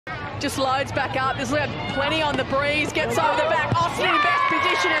just loads back up. There's plenty on the breeze. Gets over the back. Austin in best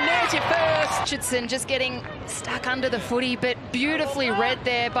position, and there's your first. Richardson just getting stuck under the footy, but beautifully read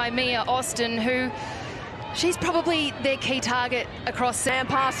there by Mia Austin, who she's probably their key target across. And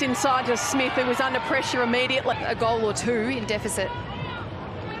pass inside to Smith, who was under pressure immediately. A goal or two in deficit.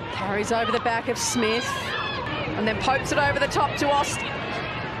 Carries over the back of Smith, and then pokes it over the top to Austin.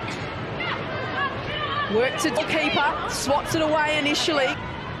 Works it to keeper, swats it away initially.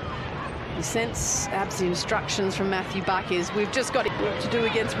 You sense abs instructions from Matthew Buck is we've just got work to do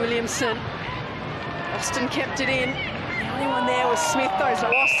against Williamson. Austin kept it in. The only one there was Smith though, so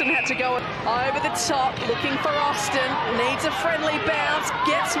Austin had to go over the top, looking for Austin. Needs a friendly bounce,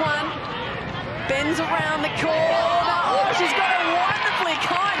 gets one. Bends around the corner. Oh, she's got a wonderfully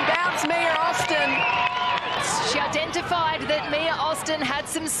kind bounce, Mia Austin. She identified that Mia Austin had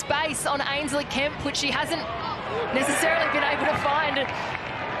some space on Ainsley Kemp, which she hasn't necessarily been able to find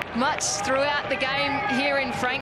much throughout the game here in Frank.